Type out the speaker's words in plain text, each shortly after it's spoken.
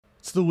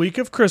It's the week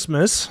of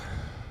Christmas.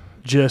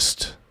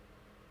 Just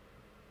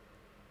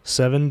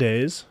 7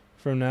 days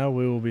from now,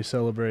 we will be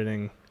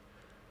celebrating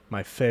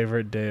my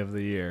favorite day of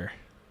the year,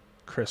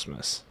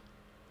 Christmas.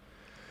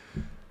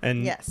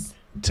 And Yes.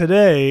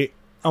 today,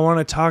 I want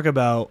to talk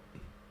about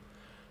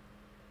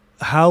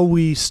how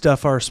we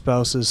stuff our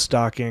spouse's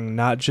stocking,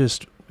 not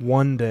just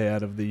one day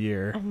out of the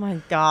year, Oh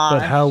my God.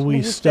 but how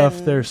we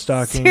stuff their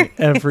stocking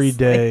every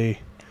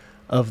day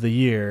of the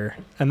year.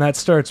 And that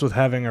starts with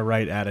having a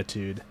right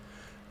attitude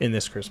in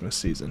this Christmas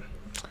season.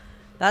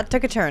 That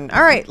took a turn.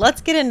 All right,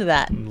 let's get into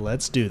that.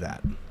 Let's do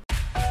that.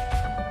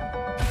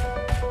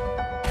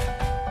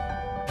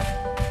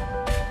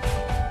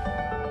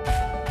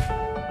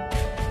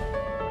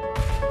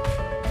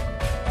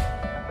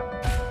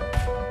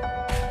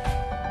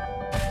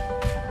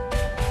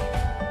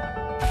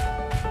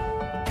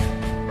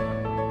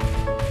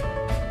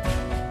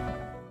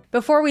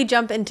 Before we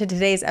jump into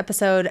today's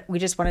episode, we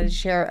just wanted to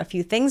share a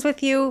few things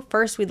with you.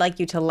 First, we'd like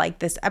you to like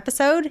this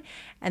episode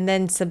and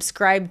then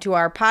subscribe to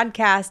our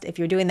podcast. If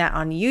you're doing that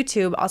on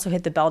YouTube, also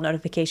hit the bell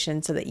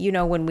notification so that you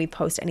know when we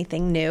post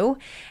anything new.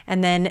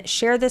 And then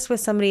share this with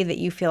somebody that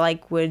you feel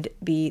like would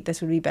be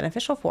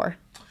beneficial for.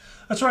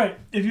 That's right.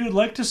 If you would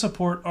like to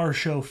support our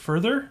show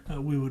further,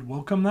 we would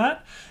welcome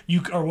that.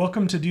 You are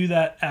welcome to do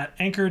that at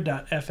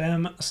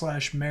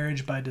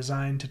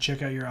anchor.fm/marriagebydesign to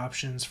check out your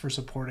options for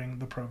supporting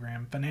the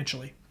program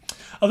financially.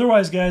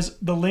 Otherwise, guys,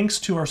 the links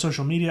to our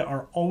social media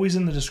are always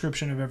in the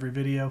description of every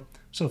video,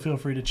 so feel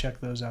free to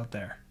check those out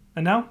there.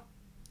 And now,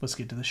 let's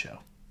get to the show.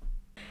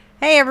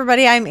 Hey,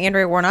 everybody. I'm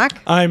Andrea Warnock.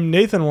 I'm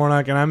Nathan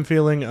Warnock, and I'm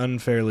feeling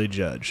unfairly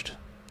judged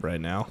right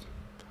now.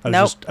 I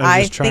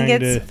think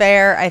it's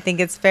fair. I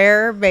think it's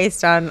fair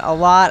based on a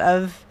lot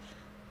of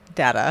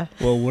data.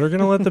 Well, we're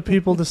going to let the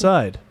people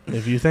decide.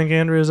 If you think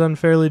Andrea is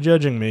unfairly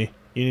judging me,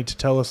 you need to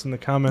tell us in the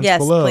comments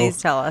below. Yes,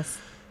 please tell us.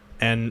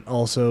 And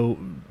also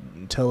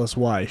tell us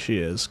why she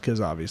is, because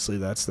obviously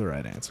that's the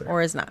right answer.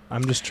 Or is not.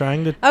 I'm just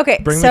trying to So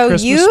bring the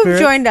Christmas you've spirit.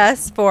 joined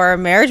us for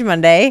Marriage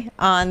Monday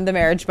on the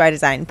Marriage by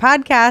Design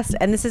podcast,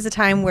 and this is a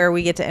time where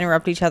we get to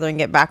interrupt each other and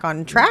get back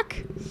on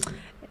track.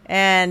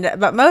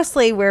 But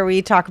mostly where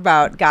we talk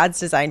about God's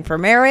design for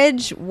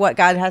marriage, what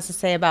God has to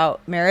say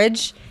about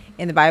marriage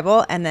in the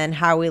Bible, and then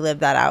how we live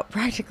that out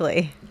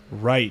practically.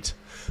 Right.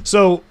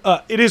 So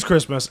it is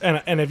Christmas,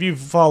 and if you've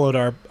followed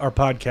our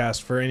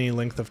podcast for any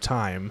length of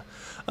time,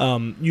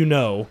 you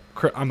know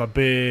I'm a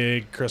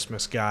big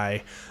Christmas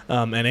guy,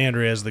 and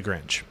Andrea is the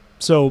Grinch.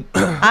 So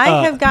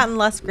I have gotten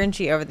less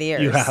Grinchy over the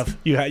years.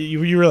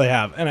 You really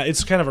have, and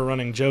it's kind of a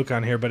running joke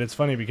on here, but it's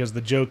funny because the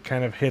joke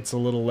kind of hits a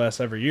little less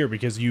every year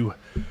because you,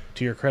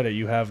 to your credit,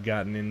 you have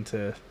gotten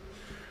into.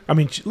 I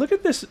mean, look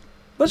at this.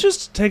 Let's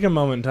just take a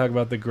moment and talk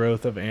about the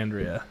growth of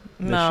Andrea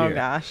this year. Oh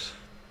gosh,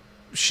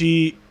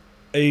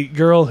 a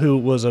girl who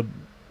was a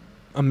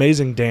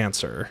amazing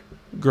dancer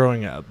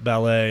growing up,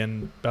 ballet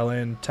and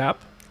tap.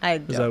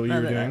 Is that what you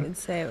were doing? I would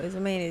say it was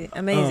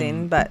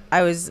amazing, but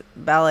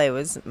ballet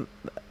was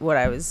what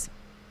I was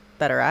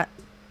better at.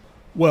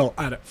 Well,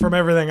 from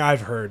everything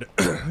I've heard,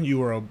 you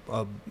were a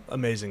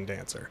amazing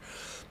dancer.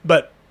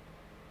 But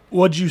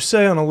what'd you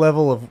say on a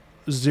level of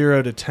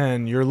 0 to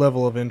 10, your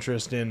level of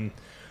interest in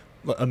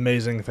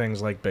amazing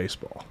things like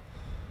baseball?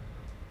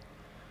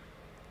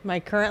 My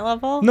current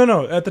level?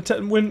 No. At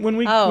the when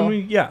we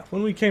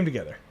came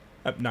together,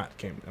 not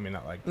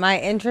like my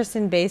interest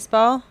in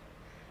baseball.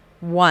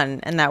 1,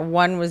 and that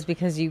 1 was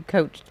because you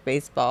coached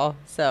baseball.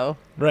 So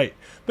right,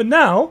 but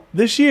now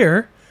this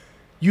year,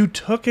 you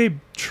took a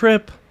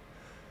trip.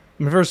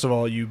 I mean, first of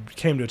all, you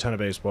came to a ton of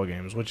baseball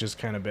games, which has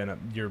kind of been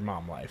your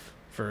mom life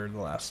for the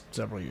last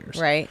several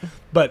years. Right.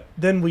 But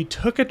then we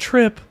took a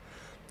trip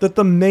that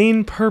the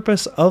main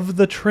purpose of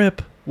the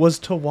trip was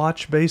to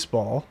watch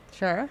baseball.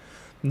 Sure.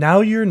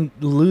 Now you're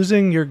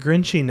losing your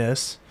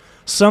Grinchiness.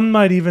 Some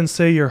might even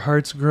say your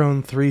heart's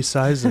grown 3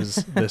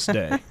 sizes this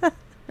day.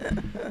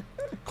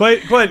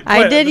 Quite.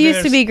 I did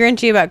used to be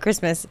Grinchy about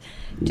Christmas,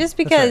 just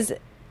because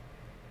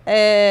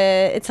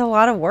it's a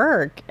lot of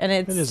work, and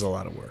it is a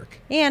lot of work.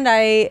 And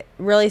I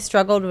really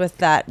struggled with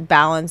that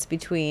balance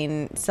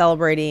between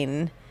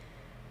celebrating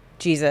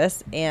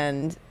Jesus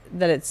and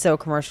that it's so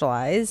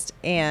commercialized,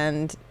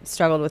 and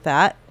struggled with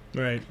that.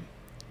 Right.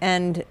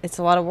 And it's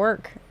a lot of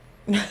work.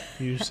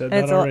 You said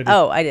that already.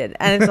 I did,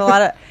 and it's a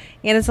lot of,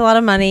 and it's a lot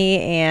of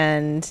money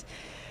and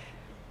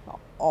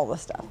all the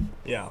stuff.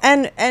 Yeah.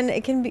 And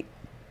it can be.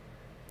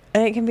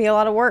 And it can be a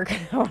lot of work.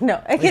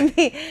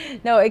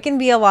 It can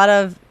be a lot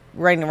of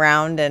running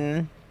around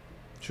and.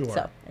 Sure.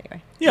 So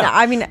anyway. Yeah. No,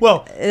 I mean,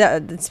 well,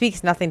 it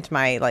speaks nothing to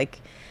my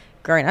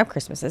growing up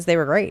Christmases. They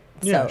were great.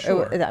 Yeah, so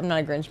sure. I'm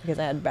not a Grinch because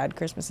I had bad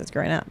Christmases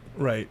growing up.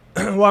 Right.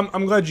 Well,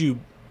 I'm glad you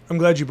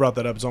brought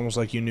that up. It's almost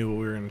like you knew what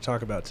we were going to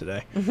talk about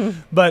today.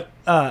 But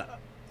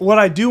what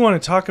I do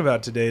want to talk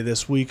about today,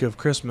 this week of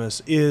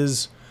Christmas,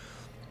 is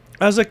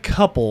as a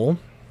couple,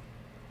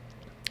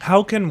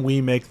 how can we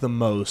make the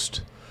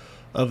most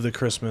of the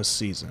Christmas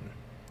season?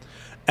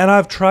 And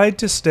I've tried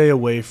to stay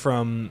away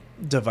from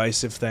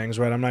divisive things,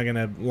 right? I'm not going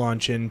to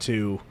launch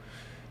into,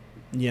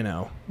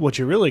 what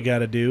you really got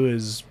to do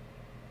is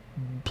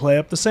play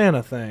up the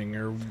Santa thing,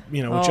 or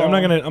which I'm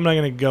not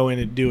gonna go in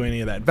and do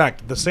any of that. In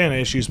fact, the Santa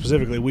issue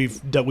specifically, we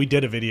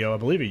did a video, I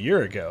believe, a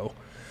year ago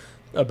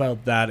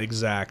about that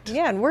exact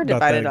and we're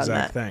divided on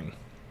that thing.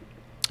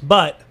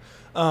 But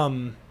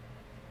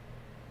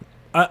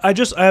I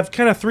have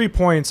kind of 3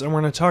 points, and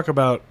we're going to talk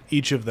about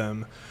each of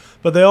them.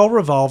 But they all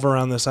revolve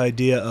around this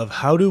idea of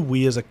how do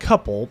we as a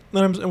couple,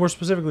 and we're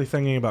specifically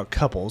thinking about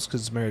couples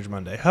because it's Marriage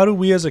Monday, how do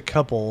we as a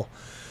couple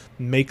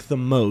make the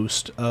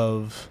most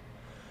of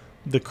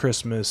the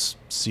Christmas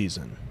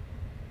season?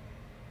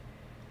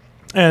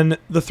 And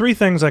the 3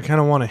 things I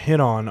kind of want to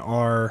hit on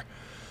are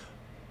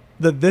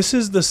that this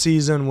is the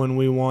season when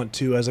we want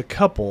to, as a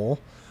couple,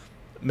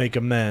 make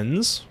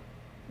amends,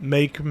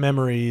 make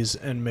memories,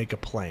 and make a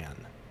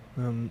plan.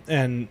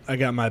 And I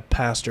got my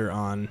pastor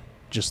on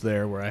just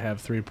there, where I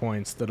have 3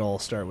 points that all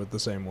start with the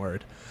same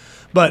word.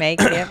 But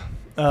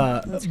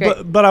That's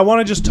great. But I want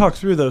to just talk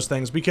through those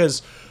things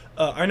because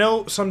I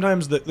know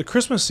sometimes the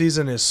Christmas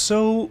season is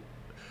so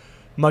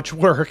much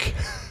work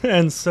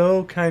and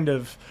so kind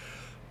of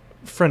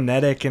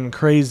frenetic and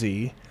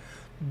crazy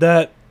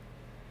that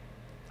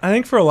I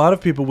think for a lot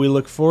of people, we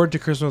look forward to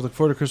Christmas,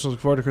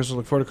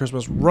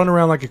 run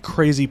around like a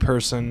crazy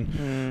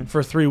person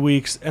for 3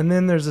 weeks, and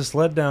then there's this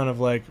letdown of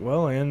like,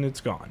 well, and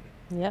it's gone.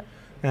 Yep.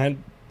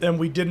 And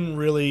we didn't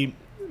really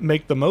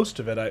make the most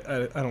of it,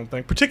 I don't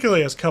think,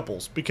 particularly as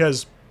couples,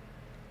 because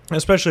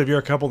especially if you're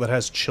a couple that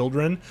has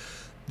children,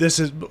 this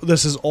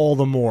is all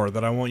the more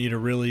that I want you to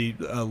really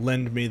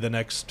lend me the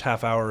next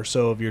half hour or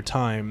so of your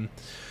time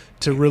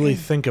to really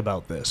think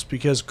about this,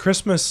 because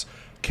Christmas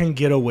can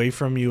get away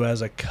from you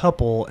as a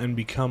couple and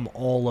become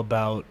all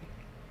about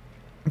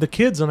the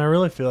kids, and I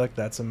really feel like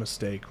that's a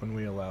mistake when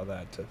we allow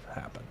that to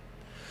happen.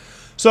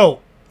 So,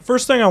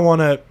 first thing I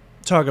want to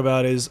talk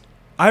about is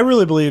I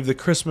really believe the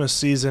Christmas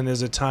season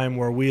is a time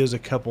where we as a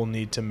couple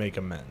need to make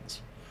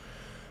amends.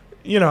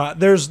 You know,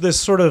 there's this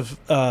sort of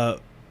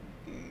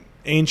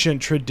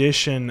ancient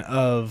tradition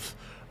of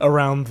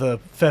around the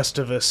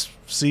Festivus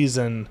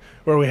season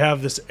where we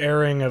have this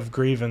airing of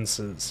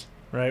grievances,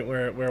 right?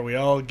 Where we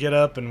all get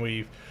up and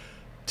we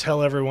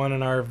tell everyone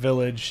in our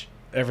village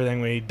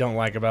everything we don't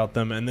like about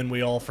them, and then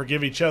we all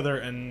forgive each other,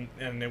 and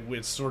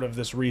it's sort of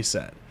this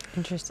reset.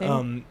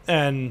 Interesting.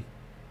 And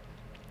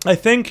I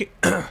think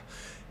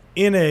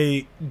in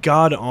a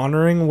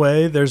God-honoring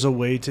way, there's a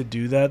way to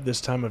do that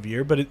this time of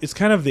year, but it's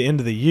kind of the end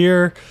of the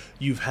year.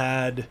 You've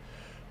had,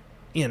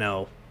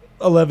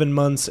 11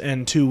 months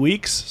and 2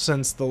 weeks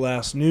since the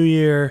last New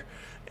Year,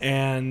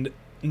 and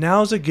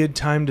now's a good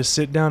time to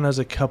sit down as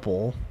a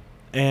couple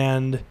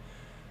and,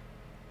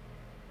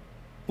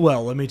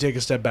 well, let me take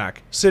a step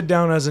back. Sit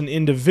down as an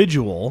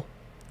individual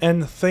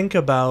and think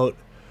about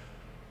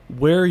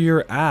where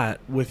you're at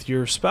with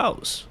your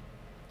spouse.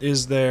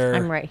 Is there...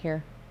 I'm right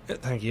here.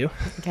 Thank you.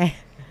 Okay.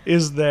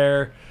 Is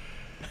there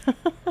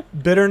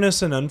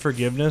bitterness and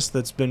unforgiveness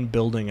that's been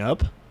building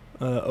up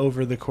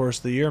over the course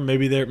of the year?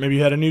 Maybe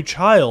you had a new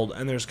child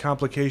and there's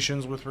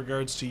complications with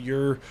regards to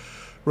your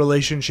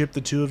relationship,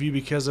 the two of you,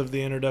 because of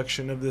the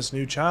introduction of this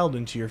new child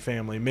into your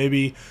family.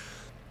 Maybe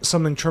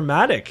something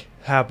traumatic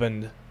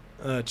happened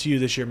to you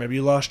this year. Maybe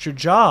you lost your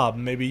job.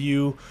 Maybe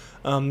you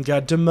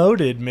got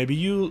demoted.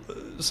 Maybe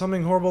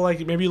something horrible,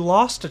 like maybe you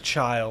lost a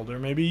child, or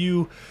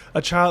maybe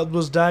a child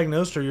was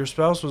diagnosed, or your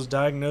spouse was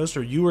diagnosed,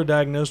 or you were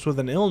diagnosed with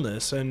an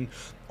illness. And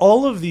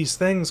all of these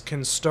things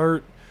can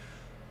start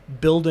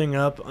building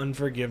up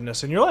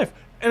unforgiveness in your life.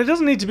 And it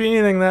doesn't need to be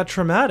anything that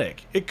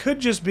traumatic. It could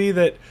just be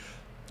that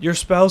your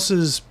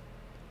spouse's,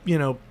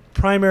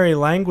 primary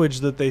language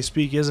that they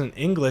speak isn't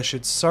English,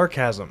 it's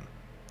sarcasm.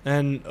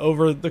 And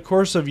over the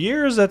course of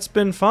years, that's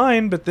been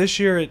fine, but this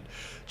year it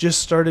just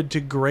started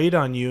to grate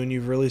on you, and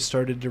you've really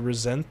started to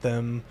resent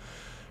them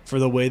for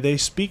the way they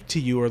speak to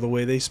you or the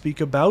way they speak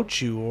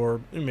about you,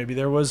 or maybe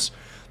there was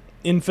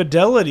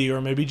infidelity, or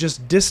maybe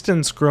just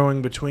distance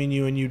growing between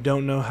you and you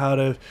don't know how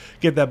to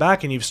get that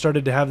back, and you've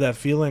started to have that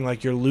feeling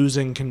like you're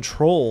losing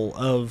control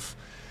of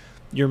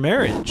your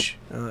marriage.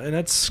 And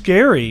that's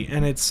scary,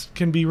 and it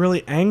can be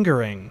really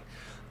angering.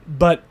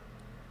 But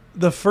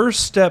the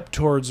first step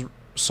towards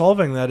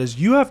solving that is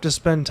you have to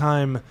spend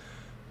time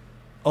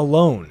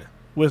alone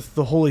with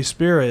the Holy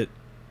Spirit,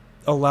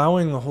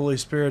 allowing the Holy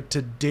Spirit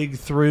to dig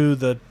through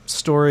the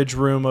storage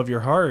room of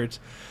your heart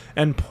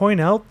and point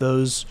out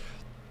those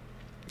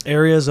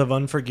areas of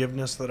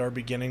unforgiveness that are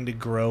beginning to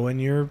grow in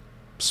your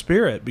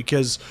spirit,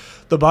 because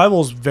the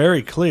Bible's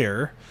very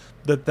clear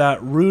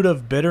that root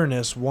of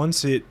bitterness,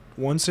 once it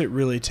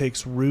really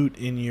takes root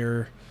in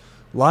your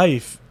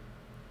life,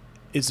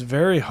 it's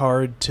very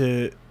hard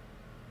to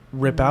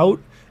rip out,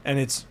 and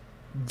it's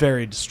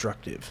very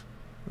destructive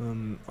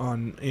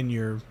on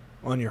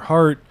your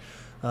heart,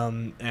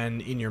 and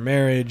in your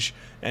marriage,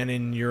 and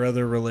in your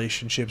other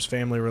relationships,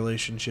 family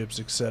relationships,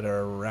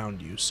 etc.,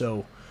 around you.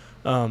 So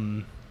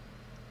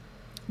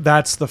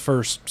that's the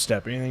first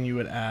step. Anything you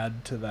would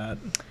add to that,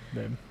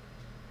 babe?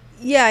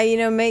 Yeah,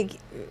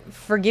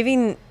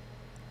 forgiving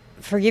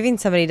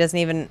somebody doesn't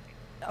even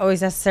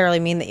always necessarily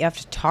mean that you have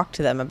to talk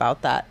to them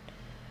about that,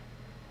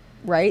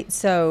 right?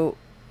 So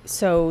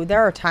So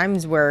there are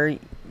times where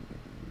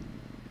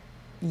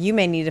you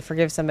may need to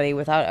forgive somebody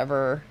without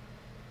ever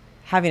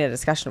having a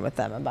discussion with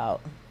them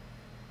about,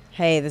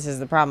 hey, this is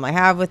the problem I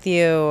have with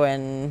you,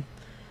 and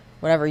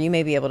whatever. You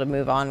may be able to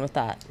move on with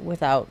that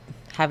without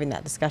having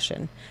that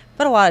discussion.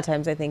 But a lot of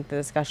times I think the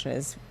discussion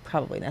is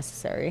probably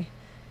necessary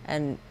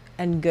and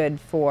good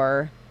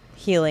for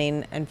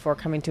healing and for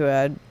coming to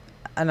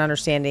an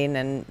understanding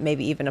and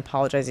maybe even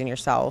apologizing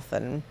yourself.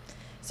 And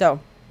so...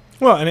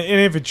 Well, and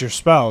if it's your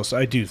spouse,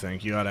 I do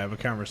think you ought to have a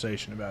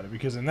conversation about it,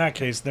 because in that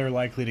case, they're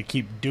likely to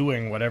keep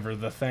doing whatever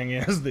the thing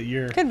is that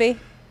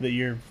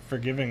you're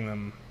forgiving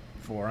them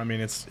for. I mean,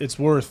 it's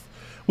worth.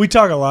 We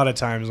talk a lot of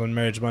times on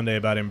Marriage Monday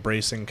about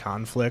embracing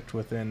conflict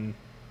within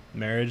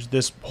marriage.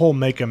 This whole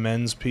make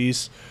amends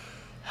piece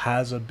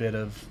has a bit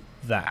of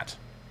that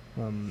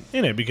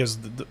in it, because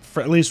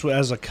for at least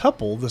as a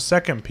couple, the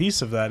second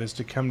piece of that is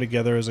to come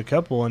together as a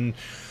couple and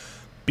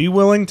be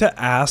willing to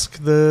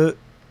ask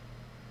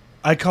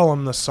I call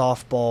them the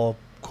softball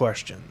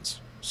questions.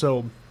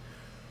 So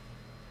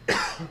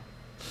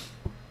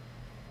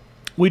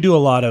we do a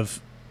lot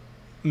of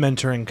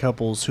mentoring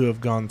couples who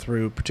have gone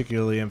through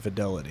particularly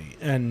infidelity.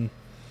 And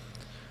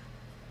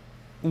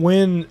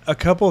when a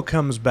couple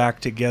comes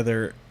back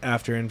together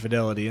after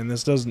infidelity, and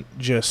this doesn't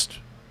just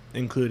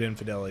include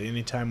infidelity,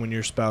 anytime when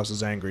your spouse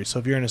is angry. So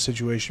if you're in a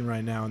situation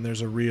right now and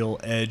there's a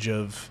real edge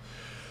of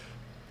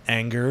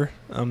anger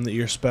that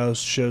your spouse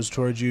shows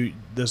towards you,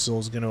 this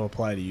is going to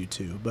apply to you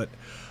too. But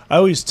I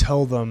always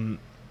tell them,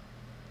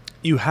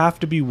 you have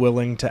to be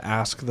willing to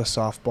ask the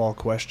softball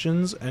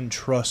questions and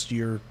trust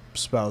your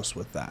spouse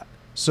with that.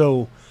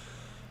 So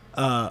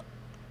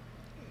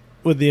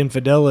with the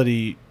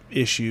infidelity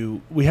issue,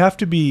 we have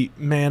to be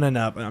man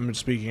enough. I'm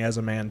speaking as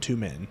a man to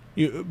men,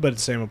 but the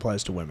same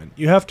applies to women.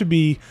 You have to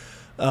be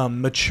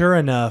mature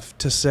enough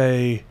to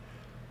say,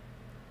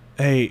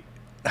 hey,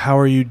 how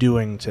are you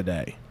doing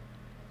today?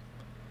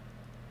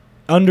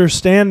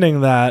 Understanding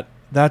that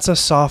that's a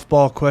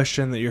softball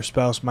question that your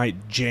spouse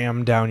might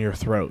jam down your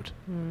throat,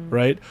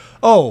 right?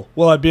 Oh,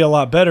 well, I'd be a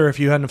lot better if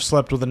you hadn't have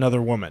slept with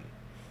another woman,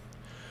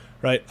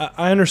 right?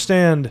 I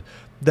understand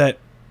that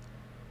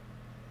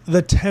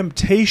the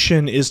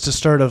temptation is to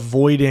start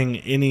avoiding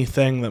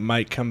anything that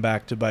might come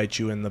back to bite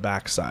you in the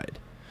backside.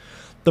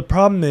 The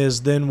problem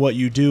is then what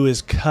you do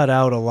is cut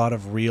out a lot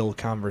of real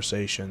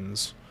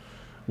conversations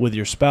with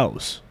your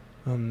spouse.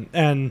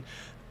 And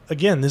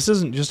again, this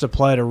doesn't just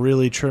apply to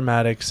really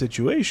traumatic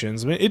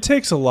situations. I mean, it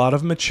takes a lot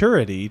of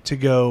maturity to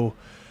go,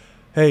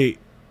 hey,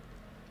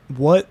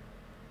 what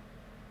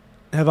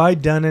have I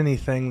done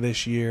anything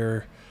this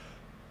year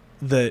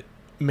that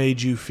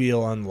made you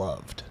feel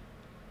unloved?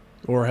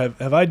 Or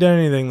have I done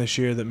anything this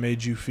year that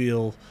made you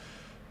feel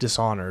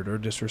dishonored or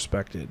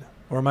disrespected?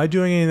 Or am I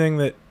doing anything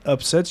that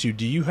upsets you?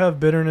 Do you have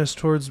bitterness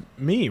towards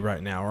me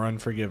right now, or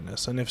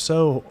unforgiveness? And if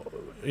so,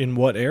 in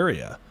what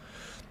area?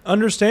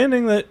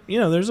 Understanding that,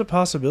 there's a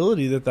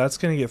possibility that that's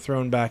going to get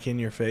thrown back in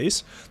your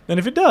face. And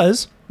if it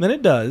does, then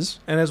it does.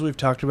 And as we've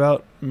talked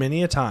about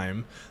many a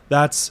time,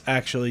 that's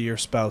actually your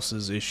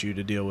spouse's issue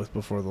to deal with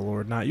before the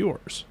Lord, not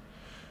yours.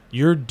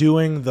 You're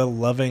doing the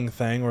loving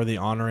thing or the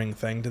honoring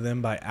thing to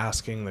them by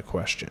asking the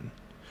question.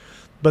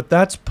 But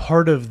that's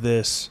part of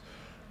this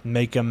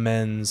make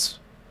amends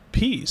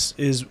piece,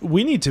 is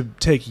we need to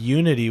take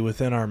unity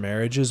within our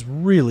marriages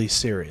really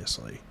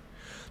seriously.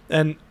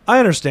 And I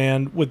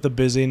understand with the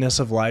busyness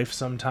of life,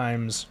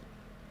 sometimes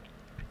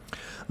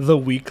the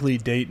weekly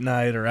date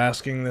night or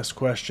asking this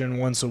question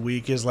once a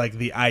week is like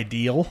the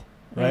ideal,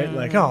 right? Mm-hmm.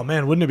 Like, oh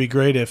man, wouldn't it be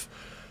great if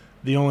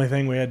the only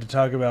thing we had to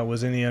talk about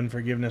was any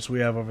unforgiveness we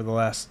have over the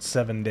last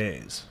 7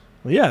 days?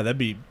 Well, yeah, that'd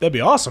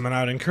be awesome, and I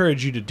would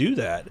encourage you to do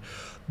that.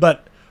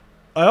 But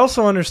I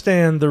also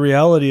understand the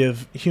reality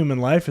of human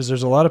life is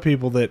there's a lot of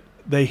people that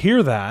they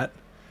hear that,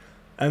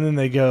 and then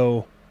they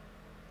go,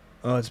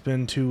 oh, it's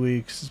been 2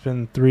 weeks, it's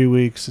been 3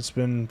 weeks, it's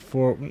been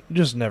 4,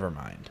 just never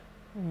mind,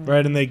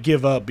 right? And they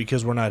give up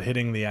because we're not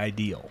hitting the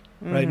ideal,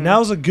 right?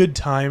 Now's a good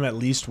time, at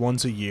least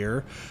once a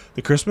year,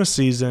 the Christmas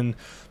season,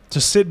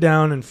 to sit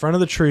down in front of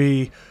the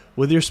tree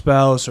with your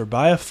spouse or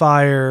by a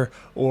fire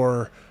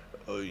or,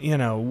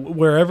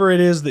 wherever it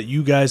is that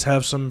you guys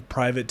have some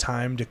private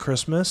time to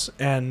Christmas,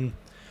 and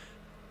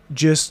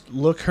just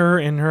look her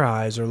in her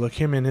eyes or look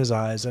him in his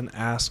eyes and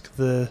ask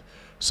the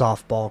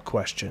softball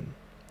question.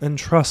 And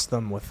trust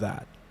them with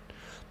that.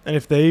 And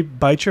if they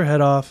bite your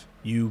head off,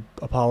 you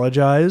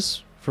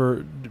apologize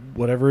for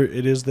whatever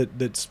it is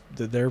that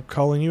they're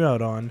calling you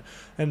out on,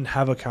 and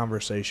have a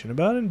conversation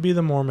about it and be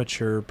the more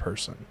mature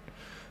person.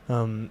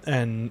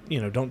 And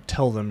don't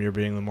tell them you're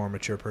being the more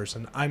mature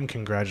person. I'm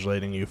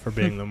congratulating you for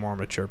being the more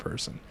mature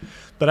person.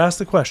 But ask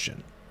the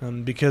question,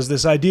 because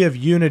this idea of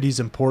unity is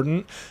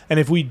important. And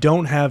if we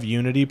don't have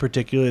unity,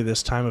 particularly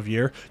this time of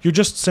year, you're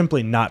just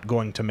simply not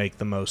going to make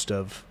the most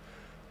of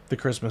the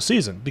Christmas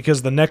season,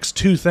 because the next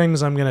two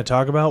things I'm going to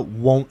talk about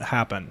won't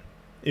happen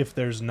if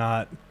there's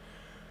not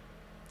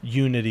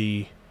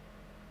unity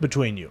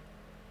between you.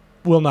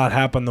 Will not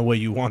happen the way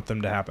you want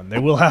them to happen. They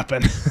will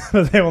happen,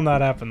 but they will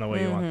not happen the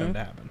way you want them to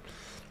happen.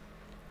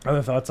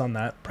 Other thoughts on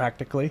that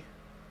practically?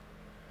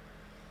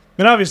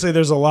 And obviously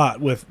there's a lot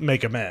with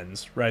make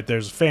amends, right?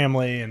 There's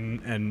family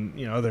and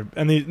you know, other,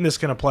 and this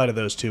can apply to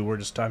those two.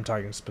 I'm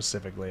talking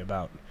specifically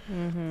about,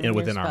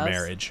 within our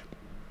marriage.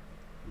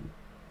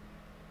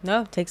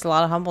 No, it takes a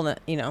lot of humbleness,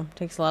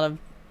 takes a lot of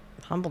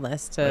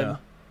humbleness and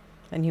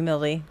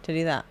humility to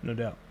do that. No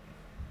doubt.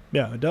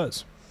 Yeah, it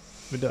does.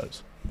 It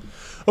does.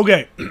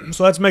 Okay,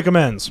 so let's make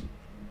amends.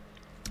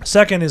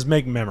 Second is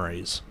make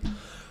memories.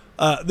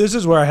 This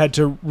is where I had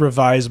to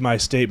revise my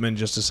statement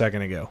just a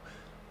second ago.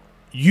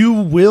 You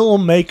will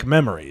make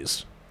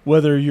memories,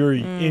 whether you're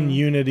in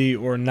unity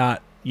or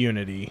not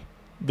unity,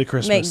 the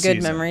Christmas season. Make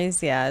good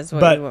memories, yeah. Is what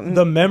but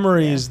the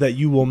memories that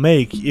you will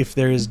make if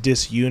there is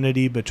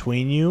disunity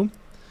between you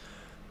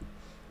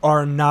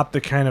are not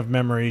the kind of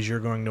memories you're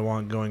going to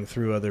want going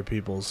through other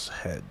people's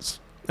heads.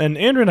 And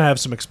Andrew and I have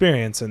some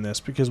experience in this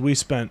because we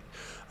spent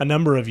a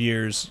number of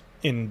years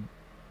in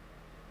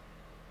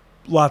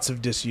lots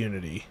of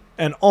disunity,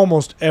 and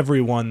almost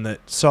everyone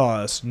that saw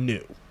us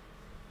knew.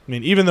 I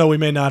mean, even though we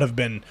may not have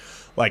been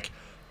like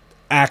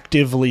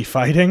actively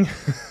fighting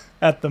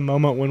at the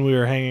moment when we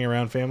were hanging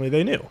around family,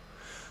 they knew.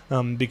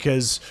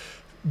 Because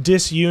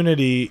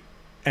disunity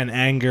and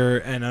anger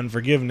and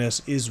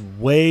unforgiveness is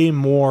way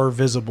more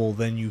visible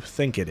than you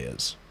think it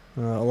is.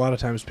 A lot of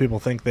times people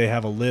think they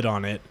have a lid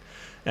on it,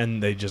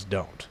 and they just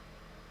don't.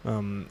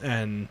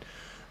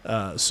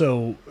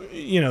 So,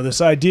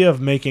 this idea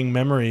of making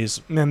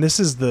memories, man, this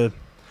is the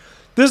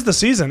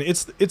season.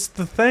 It's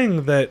the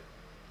thing that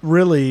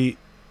really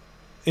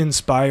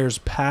inspires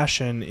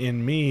passion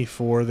in me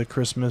for the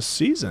Christmas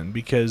season,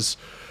 because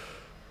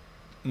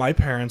my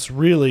parents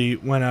really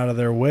went out of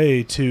their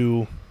way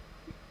to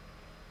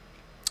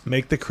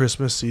make the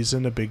Christmas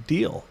season a big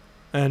deal.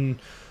 And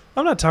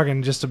I'm not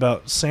talking just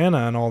about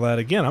Santa and all that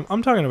again.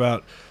 I'm talking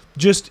about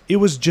it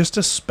was just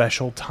a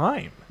special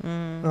time.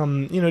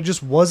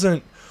 Just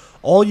wasn't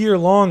all year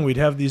long. We'd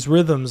have these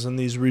rhythms and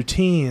these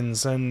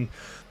routines, and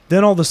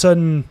then all of a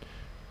sudden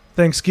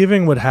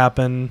Thanksgiving would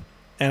happen.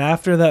 And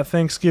after that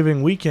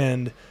Thanksgiving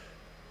weekend,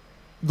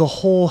 the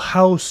whole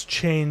house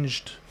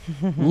changed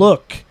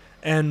look.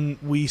 And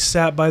we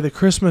sat by the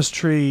Christmas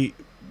tree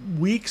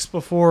weeks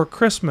before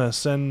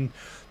Christmas and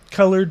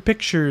colored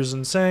pictures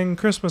and sang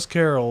Christmas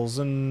carols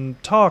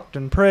and talked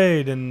and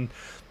prayed and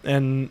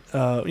read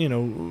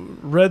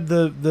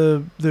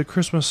the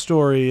Christmas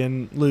story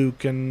and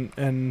Luke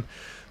and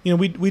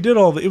we did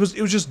all it was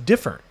just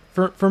different.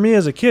 For me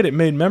as a kid, it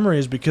made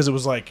memories because it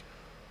was like,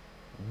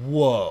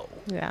 whoa.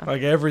 Yeah.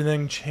 Like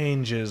everything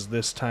changes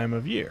this time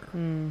of year.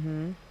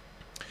 Mm-hmm.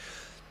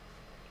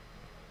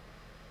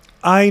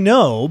 I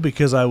know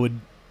because I would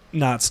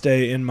not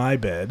stay in my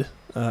bed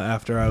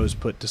after I was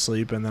put to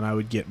sleep, and then I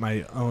would get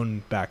my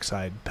own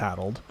backside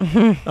paddled.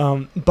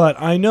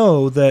 But I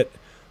know that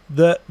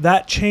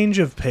that change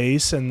of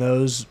pace and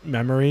those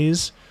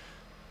memories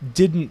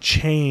didn't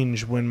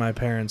change when my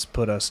parents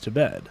put us to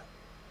bed,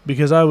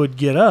 because I would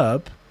get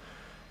up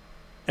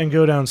and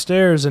go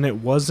downstairs, and it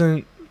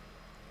wasn't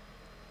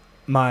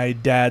my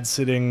dad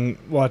sitting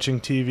watching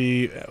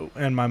TV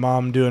and my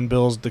mom doing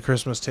bills at the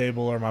Christmas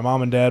table, or my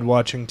mom and dad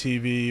watching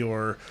TV,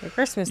 or the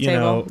Christmas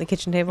table, the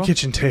kitchen table,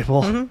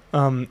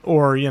 mm-hmm.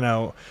 Or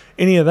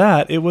any of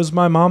that. It was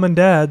my mom and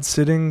dad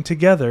sitting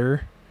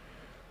together,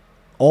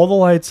 all the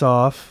lights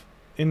off,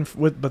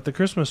 but the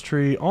Christmas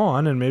tree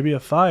on, and maybe a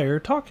fire,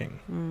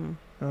 talking.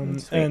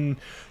 And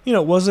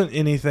it wasn't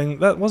anything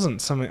that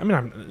wasn't something. I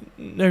mean,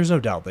 there's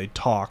no doubt they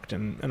talked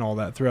and all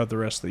that throughout the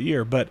rest of the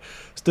year, but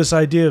this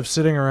idea of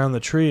sitting around the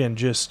tree and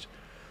just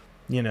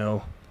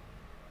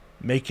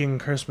making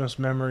Christmas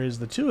memories,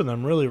 the two of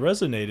them really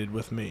resonated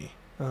with me.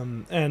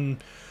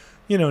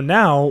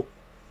 Now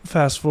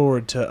fast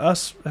forward to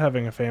us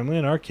having a family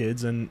and our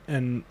kids, and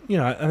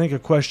I think a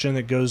question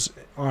that goes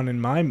on in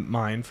my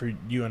mind for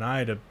you and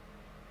I to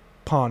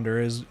ponder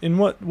is, in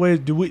what way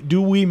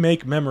do we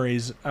make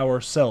memories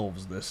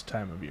ourselves this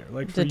time of year?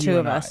 Like for the two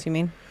of us, you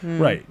mean?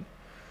 Right.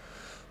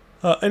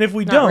 And if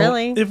we Not don't,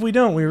 really.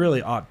 we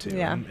really ought to.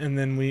 Yeah. And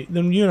then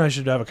you and I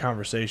should have a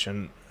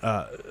conversation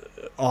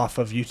off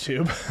of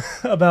YouTube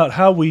about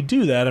how we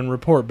do that and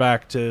report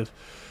back to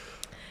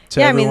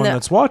everyone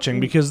that's watching,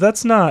 because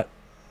that's not.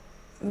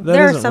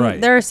 Isn't right.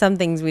 There are some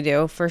things we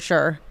do for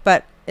sure,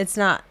 but it's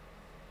not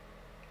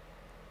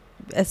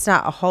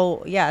a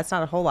whole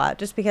lot,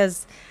 just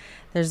because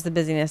there's the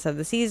busyness of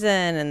the season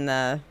and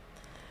the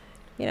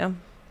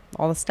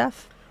all the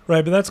stuff.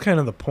 Right, but that's kind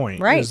of the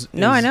point. Right.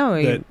 I know.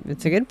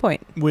 It's a good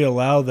point. We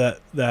allow that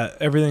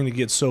everything to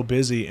get so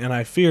busy, and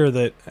I fear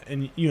that,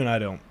 and you and I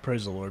don't,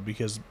 praise the Lord,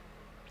 because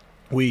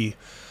I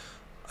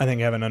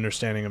think, have an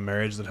understanding of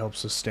marriage that helps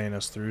sustain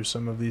us through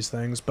some of these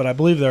things. But I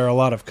believe there are a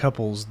lot of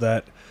couples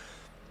that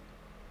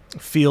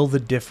feel the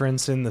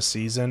difference in the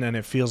season, and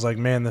it feels like,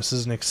 man, this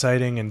is an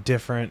exciting and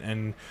different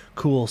and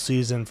cool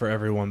season for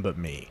everyone but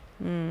me.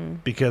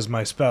 Because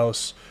my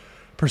spouse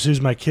pursues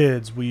my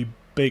kids, we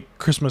bake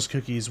Christmas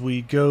cookies,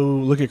 we go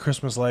look at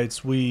Christmas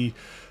lights, we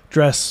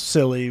dress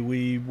silly,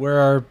 we wear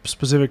our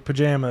specific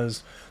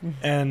pajamas,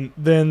 and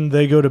then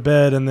they go to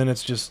bed, and then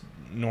it's just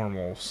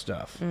normal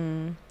stuff.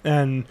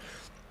 And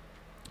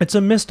it's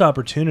a missed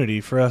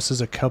opportunity for us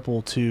as a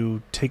couple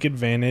to take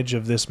advantage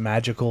of this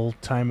magical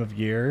time of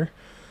year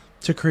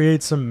to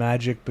create some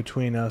magic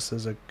between us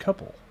as a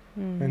couple,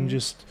 and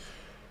just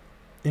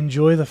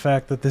enjoy the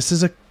fact that this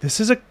is a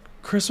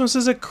Christmas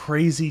is a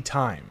crazy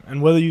time.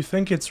 And whether you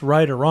think it's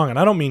right or wrong, and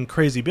I don't mean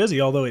crazy busy,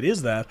 although it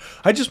is that,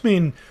 I just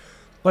mean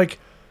like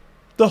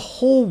the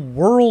whole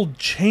world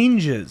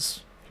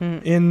changes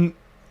in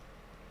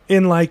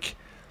like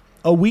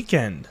a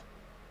weekend.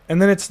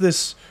 And then it's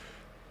this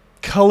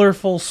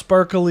colorful,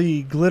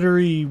 sparkly,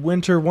 glittery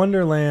winter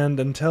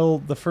wonderland until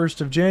the 1st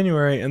of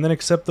January, and then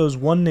except those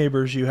one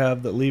neighbors you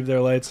have that leave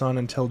their lights on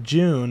until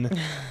June,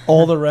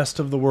 all the rest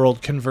of the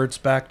world converts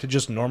back to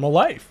just normal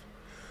life.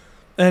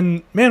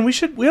 And man, we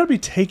ought to be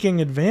taking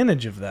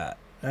advantage of that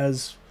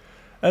as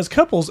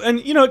couples.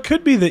 And you know, it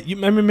could be that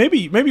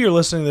maybe you're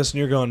listening to this and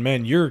you're going,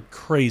 man, you're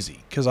crazy,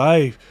 because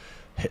I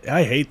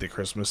hate the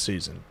Christmas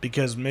season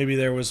because maybe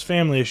there was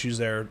family issues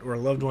there, or a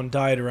loved one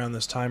died around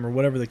this time, or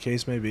whatever the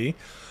case may be.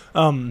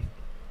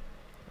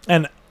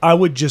 And I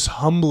would just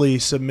humbly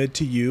submit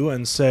to you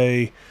and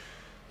say,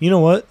 you know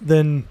what,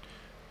 then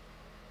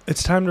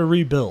it's time to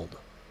rebuild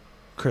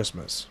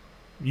Christmas,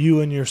 you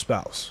and your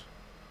spouse,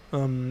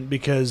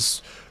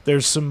 because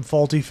there's some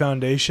faulty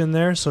foundation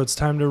there. So it's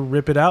time to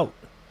rip it out,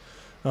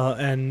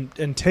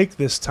 and take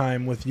this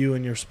time with you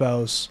and your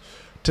spouse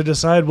to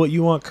decide what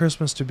you want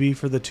Christmas to be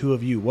for the two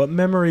of you. What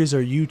memories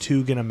are you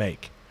two going to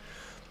make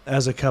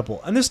as a couple?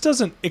 And this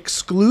doesn't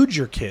exclude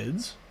your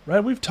kids,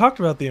 right? We've talked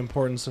about the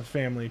importance of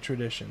family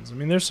traditions. I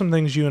mean, there's some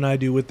things you and I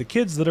do with the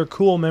kids that are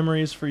cool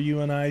memories for you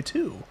and I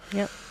too.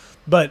 Yep.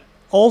 But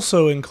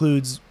also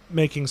includes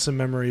making some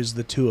memories,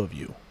 the two of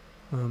you,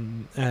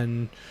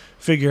 and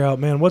figure out,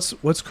 man,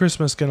 what's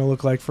Christmas going to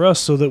look like for us,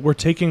 so that we're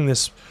taking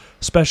this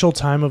special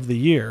time of the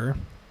year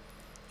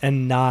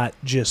and not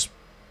just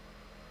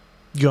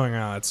going,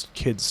 it's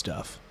kid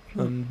stuff,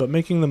 but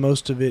making the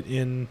most of it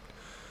in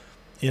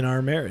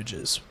our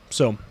marriages.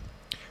 So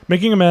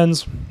making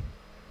amends,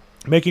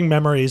 making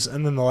memories,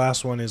 and then the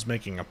last one is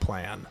making a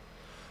plan.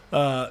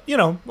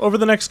 Over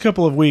the next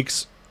couple of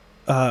weeks,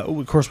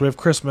 of course, we have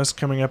Christmas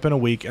coming up in a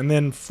week, and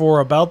then for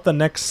about the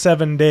next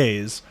 7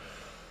 days,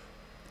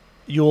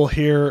 you'll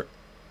hear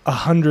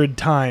 100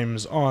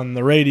 times on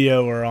the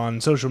radio or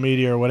on social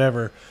media or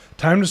whatever,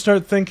 time to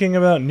start thinking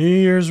about New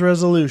Year's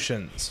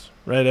resolutions.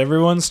 Right,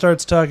 everyone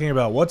starts talking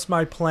about what's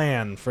my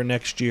plan for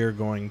next year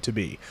going to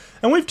be.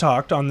 And we've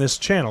talked on this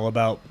channel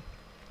about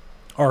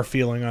our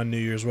feeling on New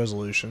Year's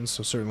resolutions,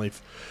 so certainly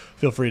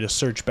feel free to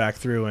search back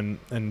through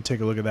and take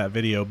a look at that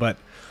video. But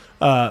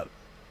the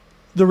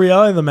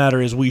reality of the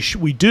matter is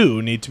we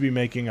do need to be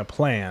making a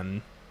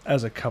plan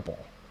as a couple.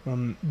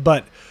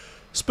 But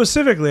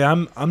specifically,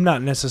 I'm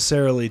not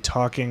necessarily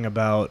talking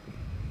about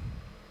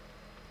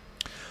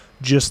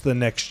just the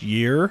next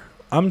year.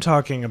 I'm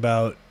talking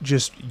about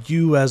just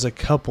you as a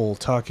couple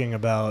talking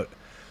about,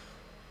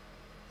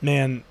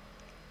 man,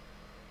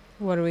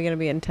 what are we going to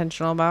be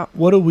intentional about?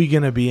 What are we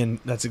going to be in?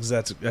 I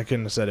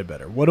couldn't have said it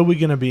better. What are we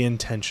going to be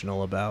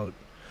intentional about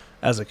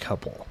as a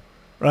couple?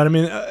 Right? I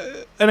mean,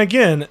 and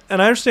again,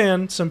 and I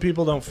understand some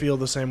people don't feel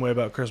the same way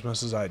about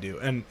Christmas as I do,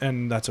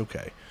 and that's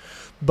okay.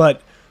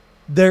 But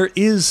there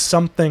is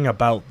something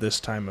about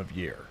this time of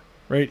year,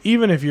 right?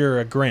 Even if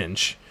you're a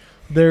Grinch,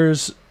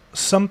 there's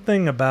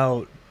something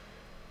about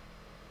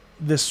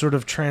this sort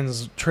of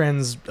transformational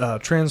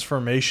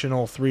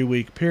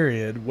 3-week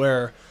period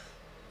where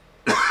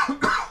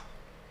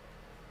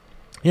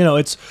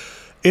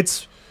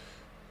it's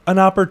an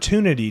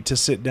opportunity to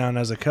sit down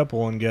as a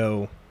couple and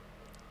go,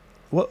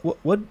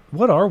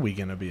 what are we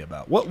going to be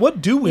about?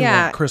 What do we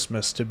want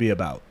Christmas to be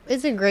about?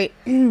 It's a great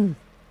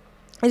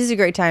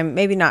time.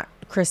 Maybe not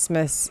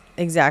Christmas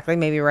exactly,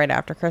 maybe right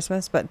after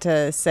Christmas, but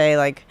to say,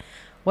 like,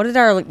 what did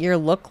our year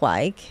look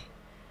like?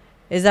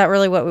 Is that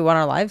really what we want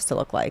our lives to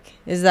look like?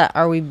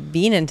 Are we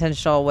being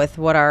intentional with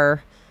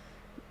what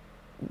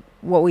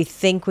we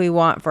think we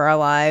want for our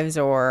lives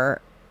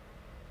or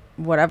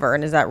whatever?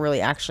 And is that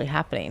really actually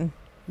happening?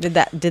 Did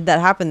that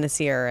happen this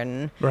year?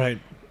 And right.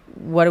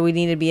 What do we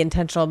need to be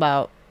intentional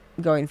about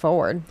going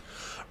forward?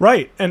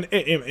 Right. And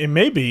it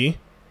may be,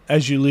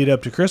 as you lead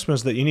up to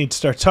Christmas, that you need to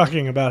start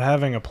talking about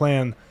having a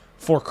plan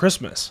for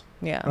Christmas.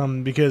 Yeah.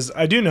 Because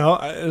I do know,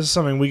 this is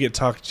something we get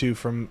talked to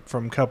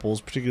from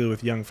couples, particularly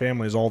with young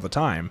families all the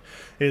time,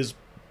 is,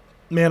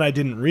 man, I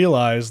didn't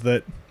realize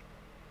that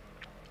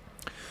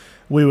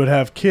we would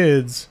have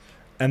kids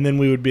and then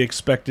we would be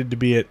expected to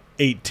be at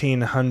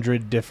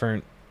 1,800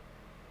 different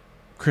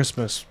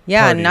Christmas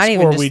parties. Not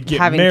even or just we'd get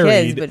having married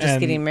kids, but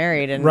just getting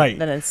married. And right.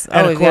 Then it's,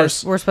 and of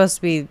course, we're supposed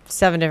to be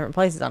 7 different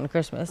places on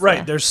Christmas. Right.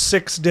 Yeah. There's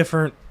 6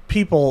 different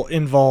people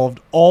involved,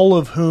 all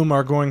of whom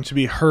are going to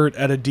be hurt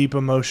at a deep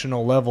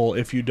emotional level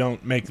if you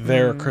don't make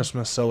their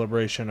Christmas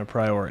celebration a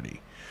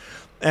priority.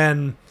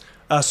 And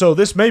so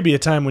this may be a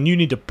time when you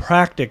need to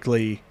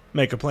practically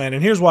make a plan.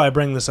 And here's why I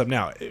bring this up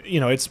now.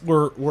 It's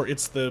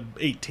the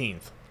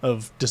 18th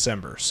of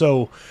December.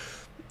 So,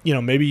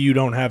 maybe you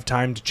don't have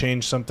time to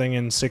change something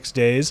in 6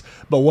 days.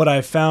 But what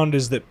I've found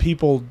is that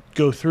people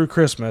go through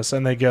Christmas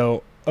and they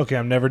go, okay,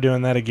 I'm never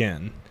doing that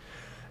again.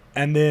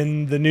 And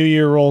then the new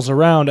year rolls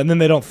around, and then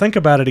they don't think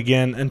about it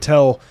again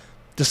until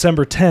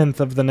December 10th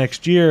of the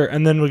next year,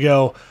 and then we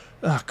go,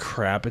 oh,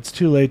 crap, it's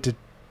too late to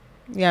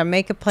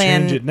make a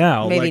plan. Change it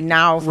now. Maybe like,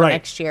 now for right.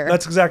 next year.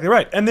 That's exactly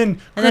right. And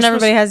then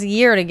everybody has a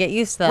year to get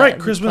used to that. Right.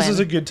 Christmas is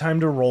a good time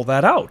to roll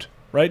that out.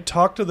 Right.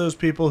 Talk to those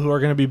people who are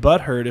going to be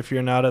butthurt if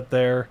you're not at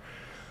their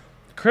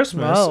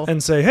Christmas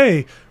and say,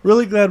 hey,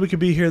 really glad we could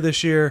be here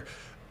this year.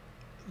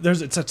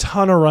 It's a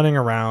ton of running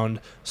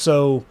around.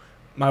 So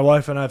my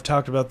wife and I have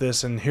talked about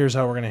this, and here's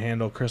how we're going to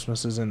handle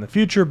Christmases in the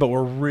future. But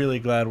we're really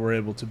glad we're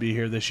able to be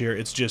here this year.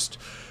 It's just,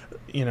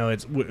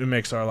 it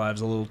makes our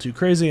lives a little too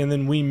crazy, and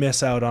then we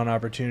miss out on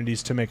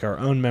opportunities to make our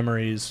own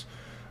memories,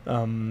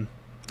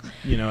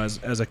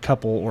 as a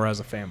couple or as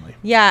a family.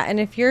 Yeah, and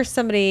if you're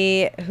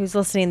somebody who's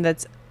listening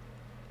that's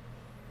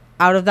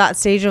out of that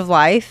stage of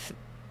life,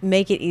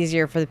 make it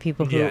easier for the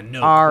people who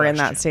are in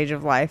that stage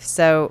of life.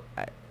 So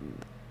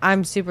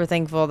I'm super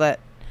thankful that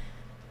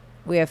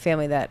we have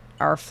family that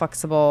are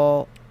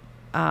flexible.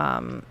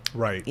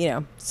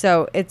 Right.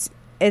 So it's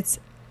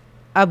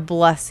a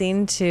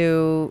blessing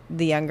to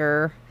the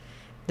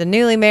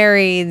newly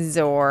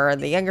marrieds or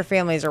the younger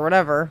families or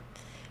whatever,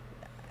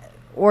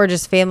 or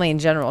just family in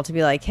general, to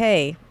be like,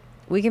 hey,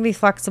 we can be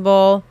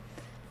flexible.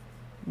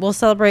 We'll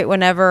celebrate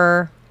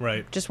whenever.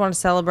 Right. Just want to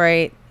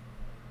celebrate.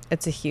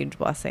 It's a huge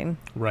blessing.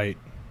 Right.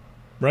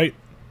 Right.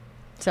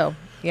 So,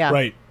 yeah.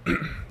 Right.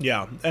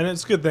 Yeah. And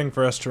it's a good thing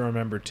for us to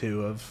remember,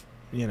 too, of,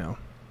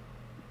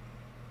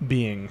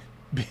 being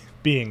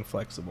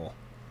flexible.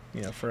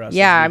 For us.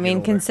 Yeah, I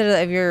mean,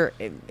 consider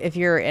if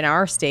you're in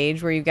our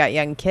stage where you've got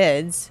young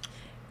kids,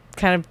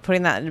 kind of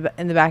putting that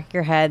in the back of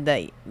your head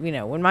that,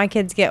 when my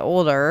kids get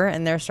older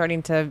and they're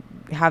starting to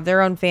have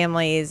their own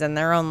families and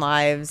their own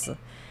lives,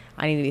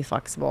 I need to be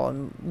flexible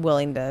and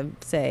willing to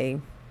say,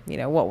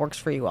 what works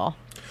for you all.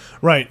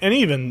 Right. And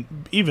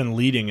even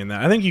leading in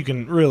that, I think you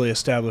can really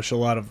establish a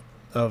lot of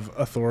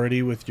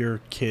authority with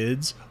your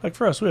kids. Like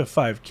for us, we have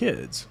 5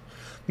 kids.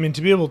 I mean,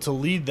 to be able to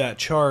lead that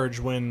charge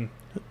when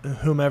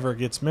whomever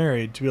gets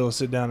married, to be able to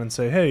sit down and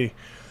say, hey,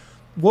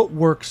 what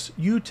works?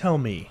 You tell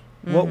me.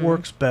 Mm-hmm. What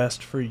works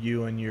best for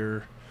you and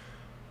your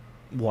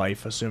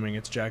wife, assuming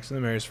it's Jackson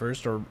that marries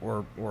first,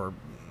 or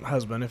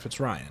husband if it's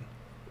Ryan,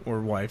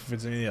 or wife if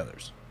it's any of the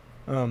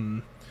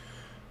others.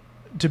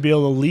 To be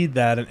able to lead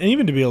that, and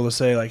even to be able to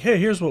say, like, hey,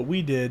 here's what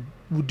we did.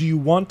 Do you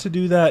want to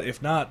do that?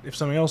 If not, if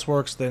something else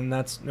works, then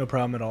that's no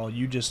problem at all.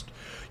 You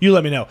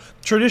let me know.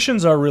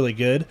 Traditions are really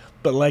good,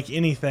 but like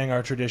anything,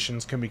 our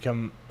traditions can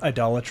become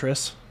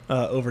idolatrous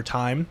over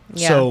time.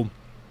 Yeah. So,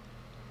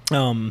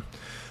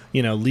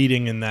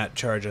 leading in that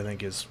charge, I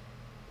think it's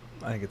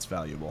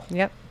valuable.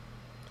 Yep.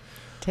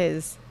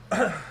 'Tis.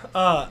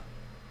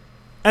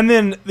 And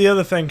then the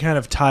other thing kind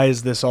of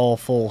ties this all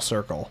full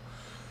circle.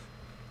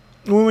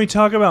 When we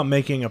talk about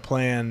making a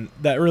plan,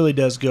 that really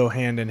does go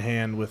hand in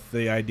hand with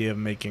the idea of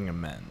making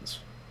amends.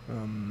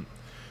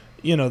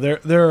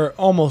 There are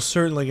almost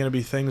certainly going to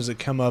be things that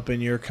come up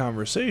in your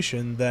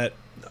conversation that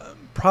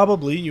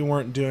probably you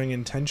weren't doing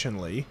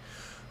intentionally,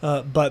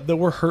 but that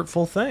were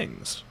hurtful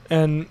things.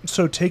 And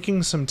so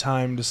taking some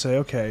time to say,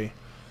 okay,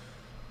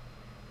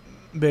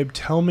 babe,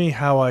 tell me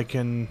how I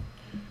can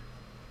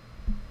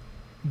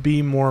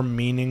be more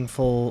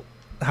meaningful,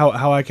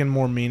 how I can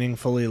more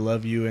meaningfully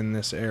love you in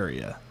this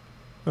area.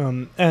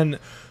 And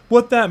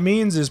what that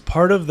means is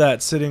part of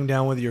that sitting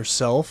down with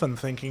yourself and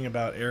thinking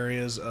about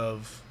areas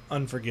of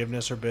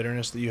unforgiveness or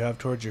bitterness that you have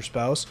towards your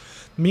spouse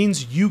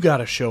means you got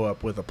to show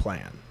up with a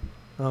plan.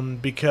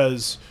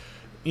 Because,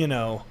 it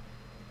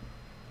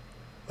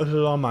was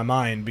on my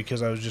mind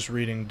because I was just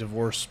reading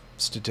divorce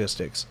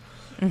statistics.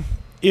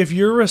 If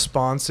your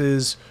response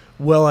is,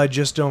 well, I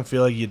just don't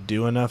feel like you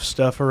do enough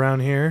stuff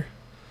around here,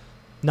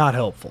 not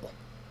helpful.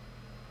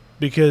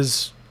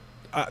 Because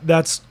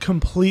that's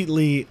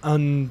completely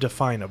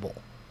undefinable.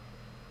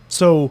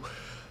 So,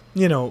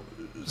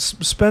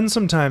 spend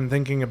some time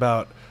thinking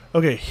about,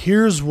 okay,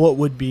 here's what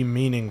would be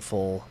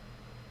meaningful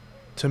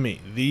to me.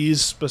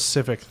 These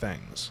specific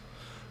things.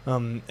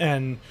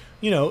 And,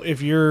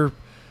 if you're,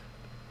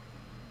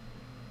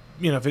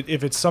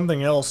 if it's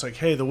something else, like,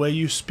 hey, the way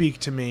you speak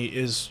to me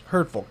is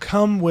hurtful,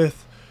 come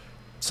with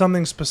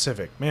something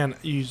specific. Man,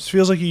 it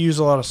feels like you use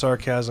a lot of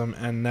sarcasm,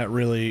 and that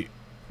really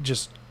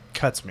just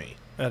cuts me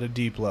at a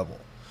deep level.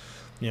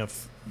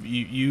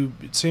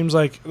 It seems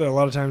like a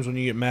lot of times when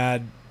you get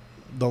mad,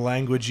 the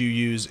language you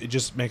use, it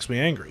just makes me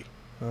angry.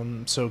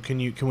 So can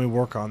we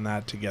work on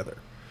that together?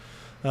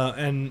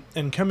 And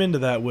come into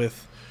that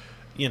with,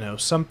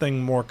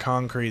 something more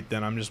concrete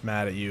than I'm just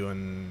mad at you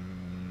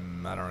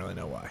and I don't really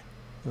know why.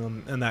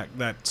 And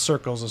that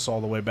circles us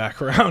all the way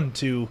back around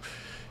to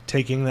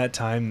taking that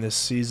time this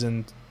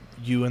season,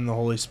 you and the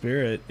Holy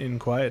Spirit in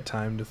quiet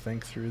time to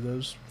think through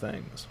those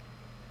things.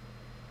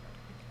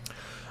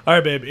 All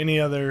right, babe, any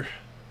other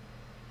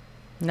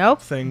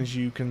things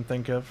you can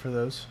think of for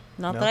those?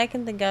 Not that I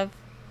can think of.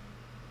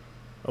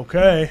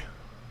 Okay.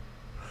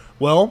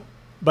 Well,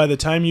 by the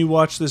time you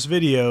watch this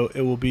video,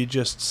 it will be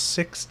just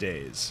 6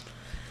 days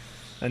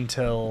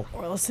until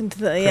Or listen to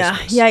the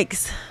Christmas.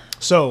 yikes.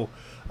 So,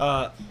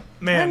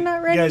 man, I'm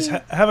not ready. guys,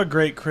 have a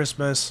great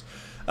Christmas.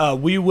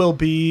 We will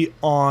be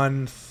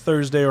on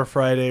Thursday or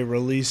Friday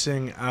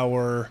releasing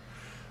our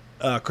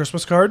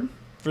Christmas card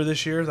for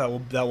this year. That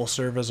will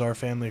serve as our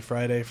Family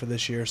Friday for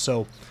this year.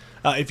 So,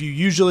 if you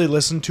usually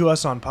listen to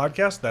us on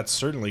podcast, that's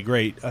certainly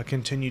great.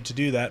 Continue to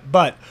do that.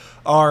 But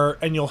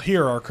and you'll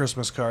hear our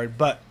Christmas card.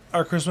 But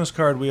our Christmas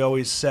card we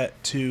always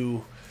set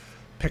to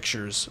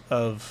pictures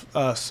of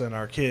us and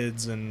our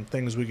kids and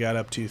things we got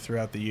up to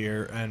throughout the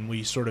year, and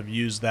we sort of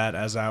use that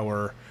as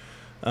our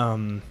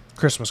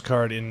Christmas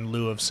card in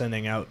lieu of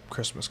sending out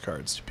Christmas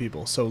cards to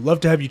people. So love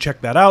to have you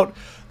check that out.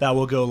 That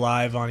will go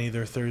live on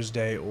either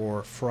Thursday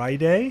or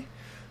Friday.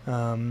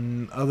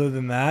 Other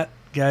than that,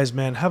 guys,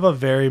 man, have a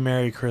very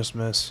Merry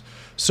Christmas.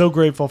 So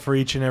grateful for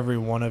each and every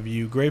one of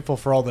you. Grateful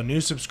for all the new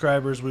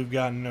subscribers we've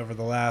gotten over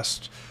the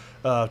last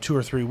 2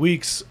 or 3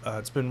 weeks.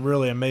 It's been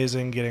really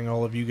amazing getting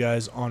all of you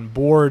guys on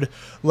board.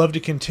 Love to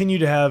continue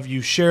to have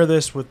you share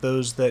this with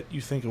those that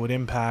you think it would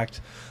impact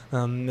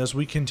as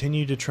we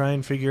continue to try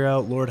and figure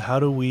out, Lord, how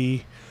do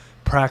we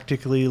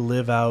practically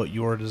live out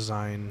your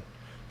design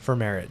for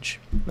marriage?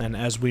 And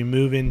as we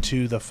move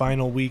into the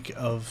final week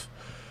of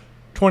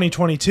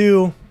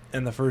 2022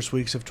 and the first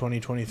weeks of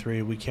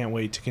 2023, we can't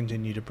wait to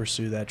continue to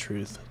pursue that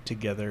truth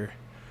together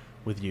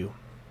with you.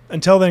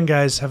 Until then,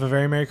 guys, have a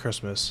very Merry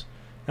Christmas.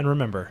 And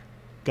remember,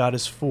 God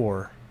is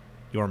for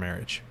your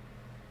marriage.